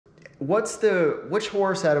which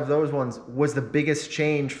horse out of those ones was the biggest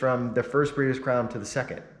change from the first Breeders' Crown to the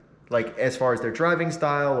second? Like as far as their driving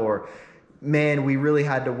style, or man, we really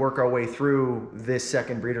had to work our way through this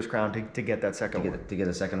second Breeders' Crown to get that second one. To get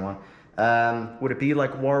the second one. Would it be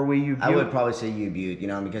like Warwi U Butte? I would probably say U Butte, you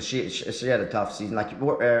know, because she had a tough season. Like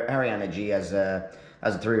Ariana G as a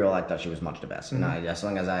 3-year-old, I thought she was much the best. Mm-hmm. You know, as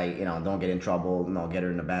long as I, you know, don't get in trouble, you know, get her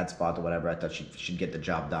in a bad spot or whatever, I thought she'd get the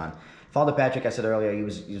job done. Father Patrick, I said earlier, he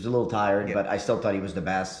was a little tired, but I still thought he was the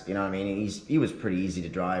best. You know what I mean? He was pretty easy to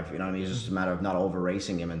drive. You know what I mean? It's just a matter of not over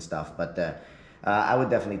racing him and stuff. But I would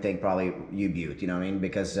definitely think probably U Butte. You know what I mean?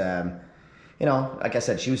 Because you know, like I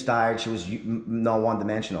said, she was tired. She was no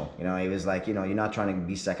one-dimensional. You know, it was like, you know, you're not trying to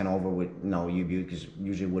be second over with, you know, U Butte, because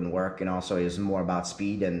usually it wouldn't work. You know, so it's more about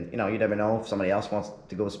speed, and you know, you never know if somebody else wants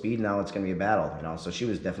to go speed. Now it's going to be a battle. You know, so she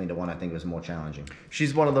was definitely the one I think was more challenging.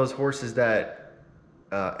 She's one of those horses that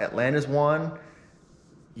Atlanta's won.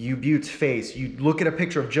 U Butte's face. You look at a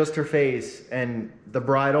picture of just her face and the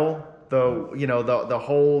bridle, the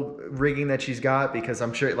whole rigging that she's got, because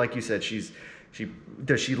I'm sure, like you said, she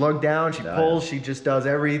lug down, she pulls, she just does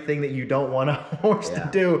everything that you don't want a horse to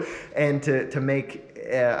do, and to make.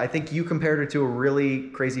 I think you compared her to a really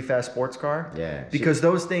crazy fast sports car. Yeah. Because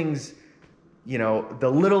those things, you know, the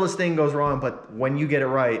littlest thing goes wrong, but when you get it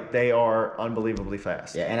right, they are unbelievably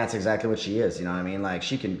fast. Yeah, and that's exactly what she is. You know what I mean? Like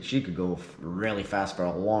she could go really fast for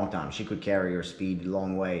a long time. She could carry her speed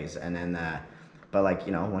long ways, and then, but like,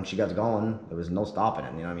 you know, when she got going, there was no stopping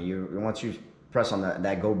it. You know what I mean? Once you press on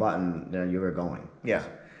that go button, then you were going. Yeah.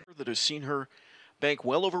 That has seen her bank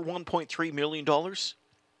well over $1.3 million,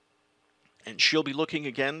 and she'll be looking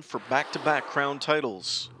again for back-to-back crown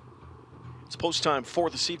titles. It's post time for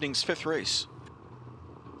this evening's fifth race.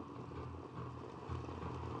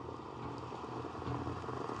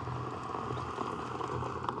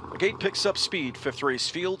 The gate picks up speed. Fifth race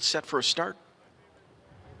field set for a start.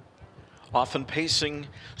 Often pacing,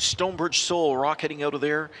 Stonebridge Soul rocketing out of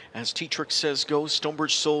there as T-Trix says go.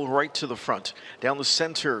 Stonebridge Soul right to the front. Down the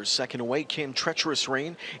center, second away came Treacherous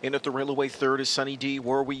Rain. In at the railway third is Sunny D.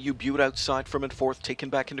 Warwi U Butte outside from it fourth. Taken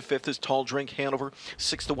back into fifth is Tall Drink Hanover.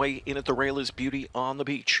 Sixth away in at the rail is Beauty on the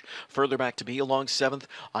Beach. Further back to be along seventh,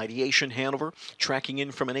 Ideation Hanover. Tracking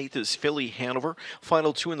in from an eighth is Philly Hanover.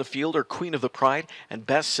 Final two in the field are Queen of the Pride and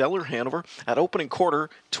Bestseller Hanover. At opening quarter,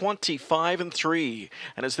 25-3.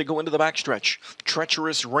 And as they go into the back stretch,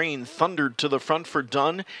 Treacherous Rain thundered to the front for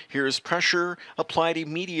Dunn. Here's pressure applied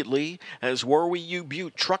immediately as Warwi U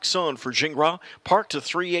Butte trucks on for Gingras, parked to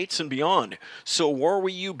 3/8 and beyond. So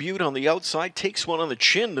Warwi U Butte on the outside takes one on the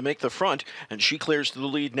chin to make the front, and she clears to the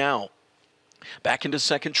lead now. Back into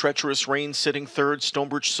second, Treacherous Rain sitting third,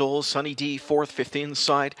 Stonebridge Soul, Sunny D fourth, fifth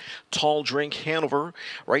inside, Tall Drink Hanover.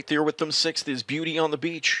 Right there with them sixth is Beauty on the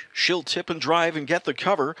Beach. She'll tip and drive and get the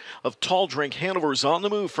cover of Tall Drink Hanover's on the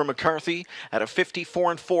move from McCarthy at a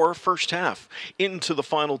 54-4 first half. Into the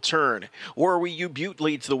final turn. Warwi U Butte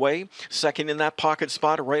leads the way. Second in that pocket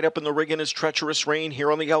spot, right up in the rigging is Treacherous Rain.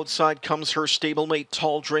 Here on the outside comes her stablemate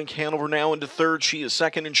Tall Drink Hanover now into third. She is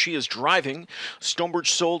second and she is driving.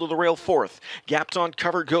 Stonebridge Soul to the rail fourth. Gapped on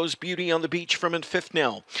cover goes Beauty on the Beach from in fifth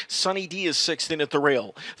now. Sunny D is sixth in at the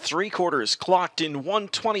rail. Three quarters clocked in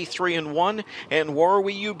 1:23-1, and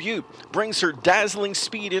Warwi U Butte brings her dazzling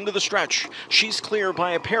speed into the stretch. She's clear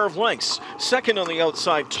by a pair of lengths. Second on the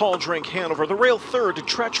outside, Tall Drink Hanover. The rail third to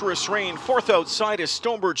Treacherous Rain. Fourth outside is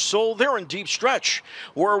Stonebridge Soul. They're in deep stretch.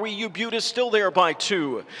 Warwi U Butte is still there by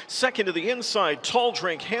 2. Second to the inside, Tall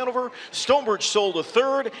Drink Hanover. Stonebridge Soul to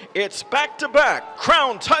third. It's back-to-back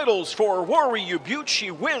crown titles for Warwi U Butte. She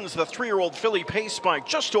wins the 3-year-old filly pace by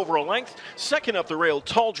just over a length. Second up the rail,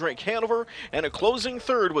 Tall Drink Hanover, and a closing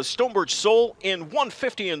third was Stonebridge Soul in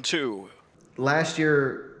 1:50-2. Last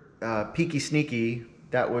year, Peaky Sneaky,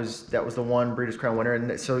 that was the one Breeders' Crown winner,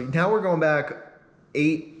 and so now we're going back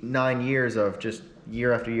 8-9 years of just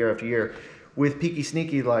year after year after year. With Peaky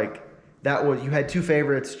Sneaky, like that was, you had two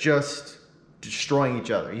favorites just destroying each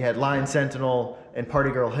other. You had Lion Sentinel and Party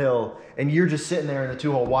Girl Hill, and you're just sitting there in the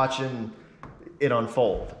 2-hole watching it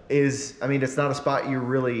unfold. I mean, it's not a spot you're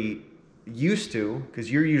really used to,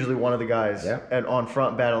 because you're usually one of the guys on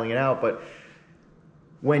front battling it out. But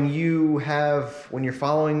when you're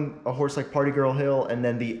following a horse like Party Girl Hill and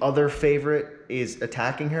then the other favorite is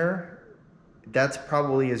attacking her, that's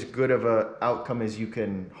probably as good of a outcome as you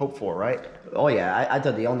can hope for, right? Oh yeah, I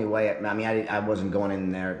thought the only way. I mean, I wasn't going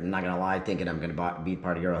in there, I'm not gonna lie, thinking I'm gonna beat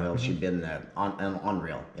Party Girl Hill. She'd been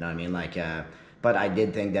unreal. You know what I mean? Like, but I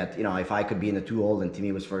did think that, you know, if I could be in the 2-hole and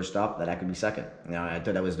Timmy was first up, that I could be second. You know, I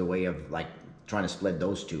thought that was the way of like trying to split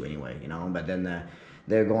those two anyway. You know, but then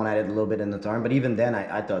they're going at it a little bit in the turn. But even then,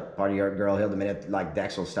 I thought Party Girl Hill, the minute like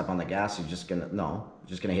Dex will step on the gas, he's just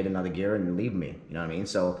gonna hit another gear and leave me. You know what I mean?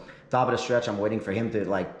 So top of the stretch, I'm waiting for him to to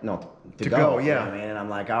go. Yeah. You know what I mean? And I'm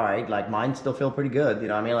like, all right, like mine still feel pretty good. You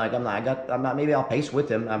know what I mean? Like I'm not. Maybe I'll pace with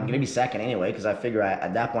him. I'm gonna be second anyway because I figure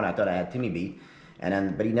at that point I thought I had Timmy beat, and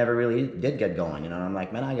then but he never really did get going. You know, and I'm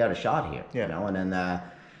like, man, I got a shot here. Yeah. You know, and then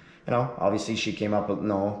obviously she came up with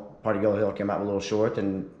Party Girl Hill came out a little short,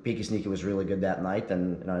 and Peaky Sneaky was really good that night,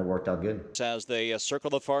 and it worked out good. As they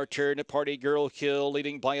circle the far turn, Party Girl Hill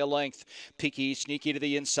leading by a length. Peaky Sneaky to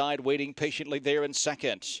the inside, waiting patiently there in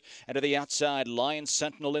second. And to the outside, Lion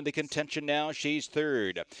Sentinel into contention now. She's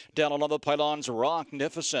third. Down along the pylons,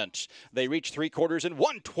 Rocknificent. They reach 3/4 in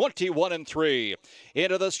 1:21.3.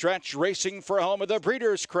 Into the stretch, racing for home of the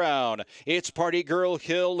Breeders' Crown. It's Party Girl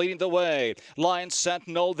Hill leading the way. Lion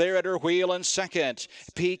Sentinel there at her wheel in second.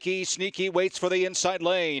 Peaky Sneaky waits for the inside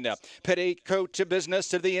lane. Petticoat to business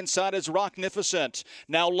to the inside is Rocknificent.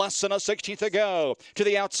 Now less than a 16th to go. To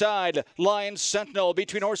the outside, Lion Sentinel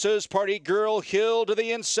between horses. Party Girl Hill to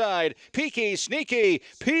the inside. Peaky Sneaky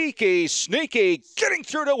getting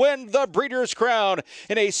through to win the Breeders' Crown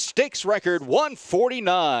in a stakes record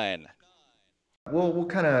 149. We'll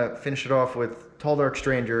kind of finish it off with Tall Dark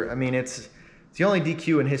Stranger. I mean, it's the only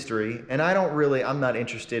DQ in history, and I'm not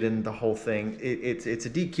interested in the whole thing. It's a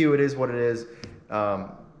DQ, it is what it is.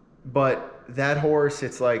 But that horse,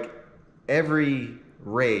 it's like every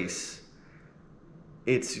race,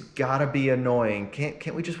 it's gotta be annoying.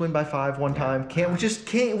 Can't we just win by 5 one time? Can't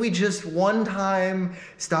we just one time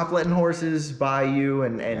stop letting horses by you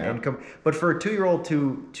and come? But for a 2-year-old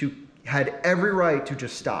to had every right to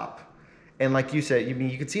just stop. And like you said,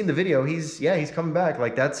 you could see in the video, he's coming back.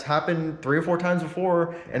 Like that's happened 3 or 4 times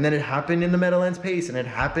before, and then it happened in the Meadowlands Pace, and it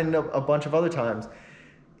happened a bunch of other times.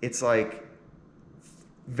 It's like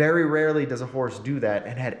very rarely does a horse do that,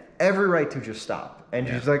 and had every right to just stop. And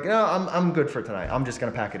she's like, no, I'm good for tonight. I'm just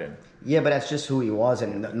gonna pack it in. Yeah, but that's just who he was,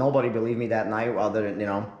 and nobody believed me that night, other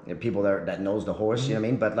than people that knows the horse. You know what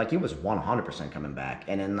I mean? But like he was 100% coming back,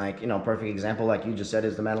 and then perfect example, like you just said,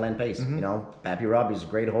 is the Meadowland Pace. Pappy Rob, he's a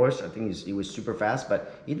great horse. I think he was super fast,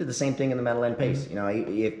 but he did the same thing in the Meadowland Pace.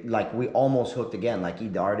 We almost hooked again. Like he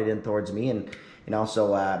darted in towards me, and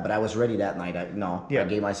but I was ready that night. I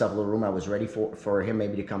gave myself a little room. I was ready for him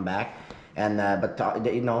maybe to come back. And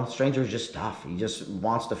Stranger is just tough. He just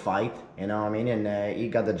wants to fight, you know what I mean? And he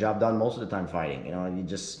got the job done most of the time fighting.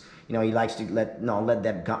 He likes to let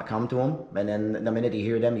them come to him, and then the minute he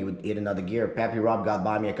hear them, he would hit another gear. Pappy Rob got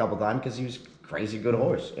by me a couple times because he was crazy good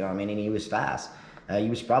horse, you know what I mean? And he was fast. He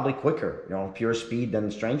was probably quicker, pure speed than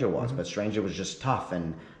Stranger was, but Stranger was just tough,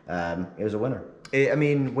 and it was a winner. I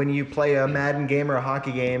mean, when you play a Madden game or a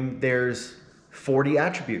hockey game, there's 40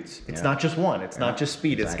 attributes. It's not just one. It's not just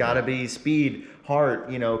speed. Exactly. It's got to be speed, heart,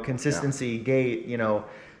 consistency, gait,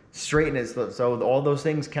 straightness. So all those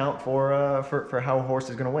things count for how a horse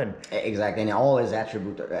is going to win. Exactly, and all his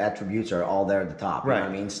attributes are all there at the top. Right. You know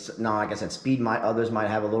what I mean? Now, like I said, speed others might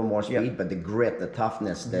have a little more speed, but the grit, the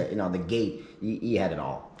toughness, the gait, he had it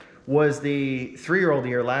all. Was the 3-year-old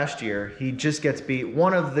year last year? He just gets beat.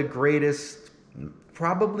 One of the greatest,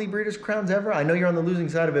 probably Breeders' Crowns ever. I know you're on the losing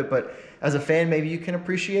side of it, but as a fan, maybe you can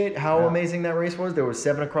appreciate how amazing that race was. There was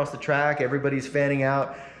 7 across the track. Everybody's fanning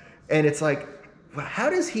out, and it's like,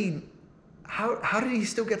 how did he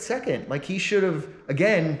still get second? Like he should have.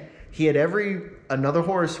 Again, he had another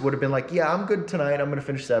horse would have been like, yeah, I'm good tonight. I'm going to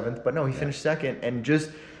finish 7th, but no, he finished second, and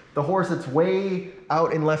just the horse that's way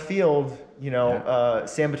out in left field,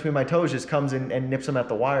 Sand Between My Toes just comes in and nips him at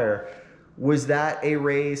the wire. Was that a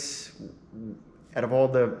race out of all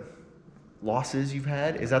the losses you've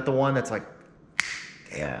had? Is that the one that's like,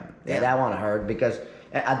 yeah, that one hurt because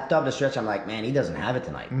at the top of the stretch, I'm like, man, he doesn't have it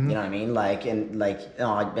tonight. You know what I mean?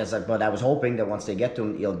 But I was hoping that once they get to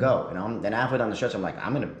him, he'll go. Then halfway down the stretch, I'm like,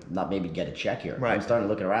 I'm gonna not maybe get a check here. Right. I'm starting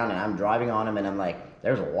looking around, and I'm driving on him, and I'm like,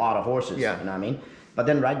 there's a lot of horses. Yeah. You know what I mean? But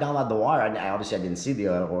then right down at the wire, I didn't see the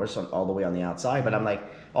other horse all the way on the outside, but I'm like,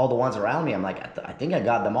 all the ones around me, I'm like, I think I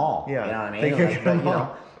got them all. Yeah. You know what I mean?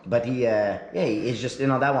 But he's just,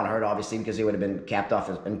 that one hurt obviously because he would have been capped off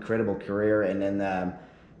his incredible career, and then.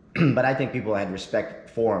 But I think people had respect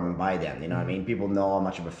for him by then. You know what I mean? People know how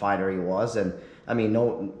much of a fighter he was, and I mean,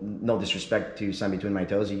 no disrespect to Sun Between My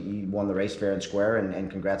Toes. He won the race fair and square,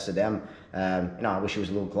 and congrats to them. I wish he was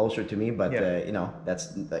a little closer to me, but that's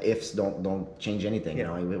the ifs don't change anything.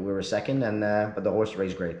 Yeah. We were second, and but the horse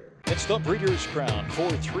raced great. It's the Breeders' Crown for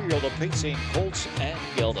 3-year-old pacing colts and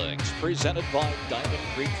geldings, presented by Diamond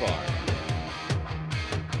Creek Farm.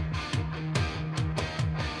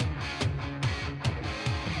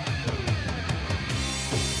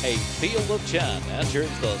 A field of 10 enters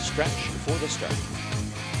the stretch for the start.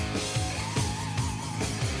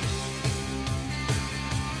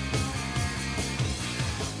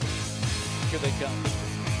 Here they come.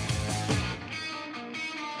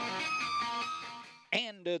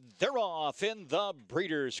 And they're off in the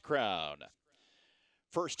Breeders' Crown.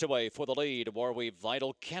 First away for the lead, Warwe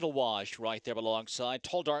Vital Cattle Wash right there alongside.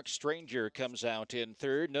 Tall Dark Stranger comes out in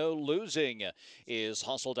third. No Losing is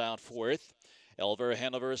hustled out fourth. Elver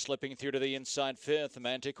Hanover slipping through to the inside fifth.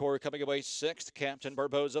 Manticore coming away sixth. Captain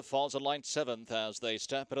Barboza falls in line seventh as they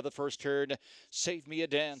step into the first turn. Save Me a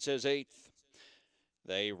Dance is eighth.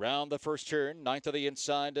 They round the first turn, ninth of the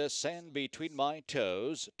inside, Sand Between My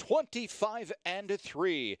Toes, 25 and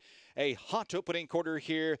 3. A hot opening quarter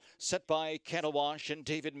here, set by Cattle Wash and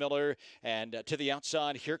David Miller. And to the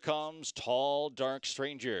outside, here comes Tall Dark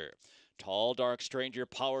Stranger. Tall Dark Stranger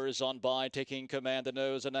powers on by, taking command the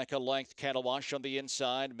nose and neck a length. Cattle Wash on the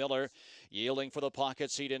inside. Miller yielding for the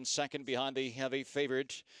pocket seat in second behind the heavy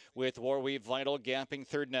favorite, with Warwe Vital gapping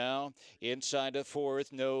third now. Inside to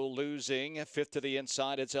fourth, No Losing. Fifth to the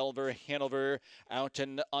inside, it's Elver Hanover. Out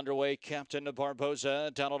and underway, Captain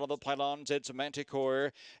Barboza. Down on the pylons, it's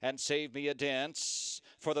Manticore and Save Me a Dance.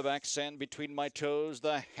 For the back, Sand Between My Toes,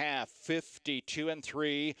 the half, 52 and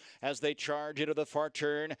 3 as they charge into the far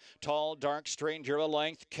turn. Tall Dark Stranger a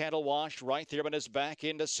length. Cattle Wash right there on his back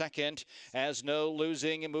into second as No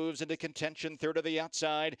Losing moves into contention third to the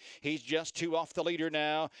outside. He's just two off the leader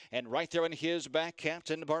now, and right there in his back,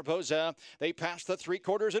 Captain Barboza. They pass the three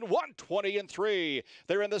quarters in 120 and 3.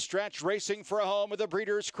 They're in the stretch, racing for a home with the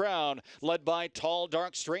Breeders' Crown, led by Tall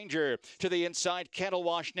Dark Stranger. To the inside, Cattle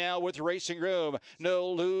Wash now with Racing Room.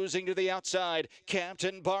 No Losing to the outside.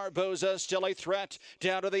 Captain Barboza still a threat.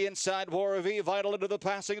 Down to the inside, Warwe Vital into the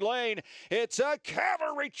passing lane. It's a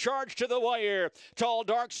cavalry charge to the wire. Tall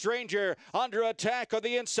Dark Stranger under attack on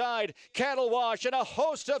the inside. Cattle Wash and a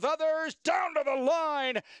host of others down to the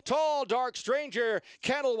line. Tall Dark Stranger,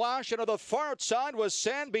 Cattle Wash, and on the far outside was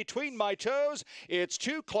Sand Between My Toes. It's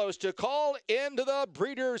too close to call into the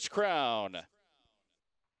Breeders' Crown.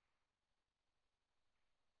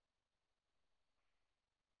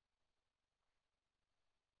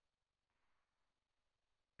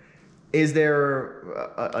 Is there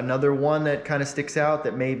another one that kind of sticks out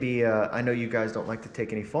that maybe, I know you guys don't like to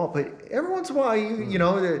take any fault, but every once in a while, you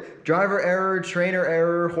know, the driver error, trainer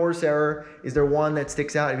error, horse error, is there one that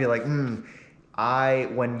sticks out and be like,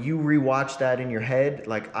 when you rewatch that in your head,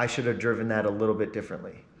 like I should have driven that a little bit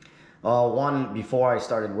differently? One, before I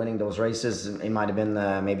started winning those races, it might have been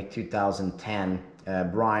maybe 2010.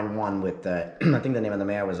 Brian won with, I think the name of the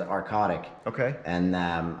mare was Arcodic. Okay. And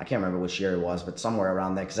I can't remember which year it was, but somewhere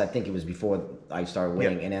around there, because I think it was before I started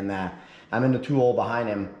winning. Yep. And then I'm in the 2-hole behind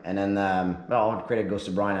him, and then, all credit goes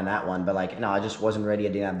to Brian on that one. But like, no, I just wasn't ready.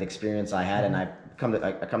 I didn't have the experience I had, and I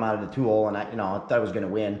come out of the 2-hole, and I thought I was going to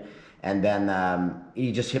win. And then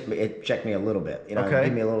he just hit me, it checked me a little bit. Okay.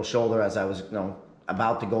 Gave me a little shoulder as I was,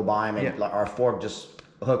 about to go by him, and our fork just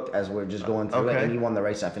hooked as we are just going through it, and he won the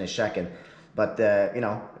race. I finished second. But, it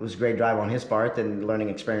was a great drive on his part and learning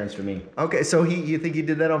experience for me. Okay, so you think he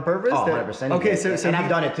did that on purpose? Oh, 100%. Okay, so and I've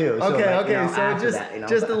done it too. So okay, so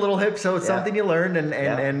just a little hip. So it's Yeah. something you learned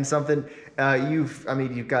and something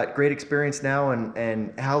you've got great experience now.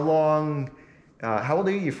 And how long? How old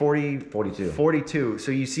are you? You're 40. 42. 42.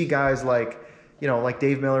 So you see guys like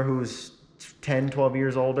Dave Miller, who's 10, 12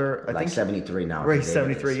 years older. I think 73 now. Right,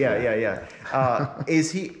 73. Yeah.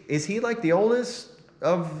 Is he like the oldest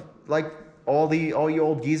of like all you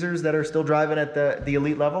old geezers that are still driving at the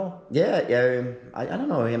elite level? Yeah. I don't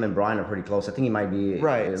know. Him and Brian are pretty close. I think he might be a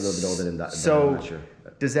little bit older than that. So I'm not sure.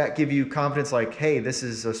 Does that give you confidence? Like, hey, this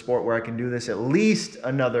is a sport where I can do this at least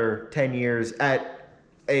another 10 years at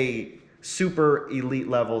a super elite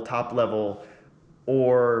level, top level.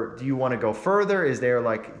 Or do you want to go further? Is there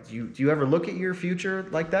like, do you ever look at your future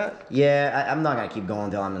like that? Yeah, I'm not going to keep going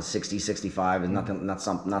until I'm 60, 65. It's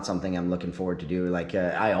not something I'm looking forward to do. Like,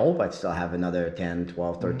 I hope I'd still have another 10,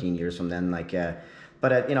 12, 13 years from then. Like,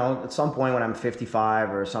 but at some point when I'm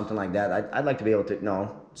 55 or something like that, I'd like to be able to,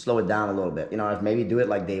 slow it down a little bit. If maybe do it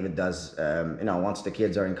like David does, once the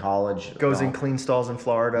kids are in college. Goes in clean stalls in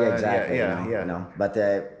Florida. Yeah, exactly. Yeah. But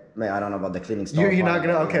I don't know about the cleaning stalls. You're not going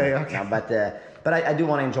to, okay. No, but I do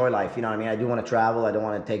want to enjoy life, you know what I mean? I do want to travel. I don't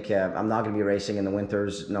want to take, I'm not going to be racing in the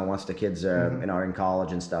winters, once the kids are in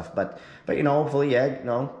college and stuff. But hopefully,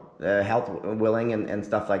 health willing and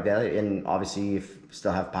stuff like that. And obviously, if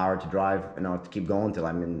still have power to drive, to keep going till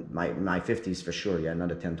I'm in my 50s for sure. Yeah,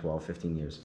 another 10, 12, 15 years.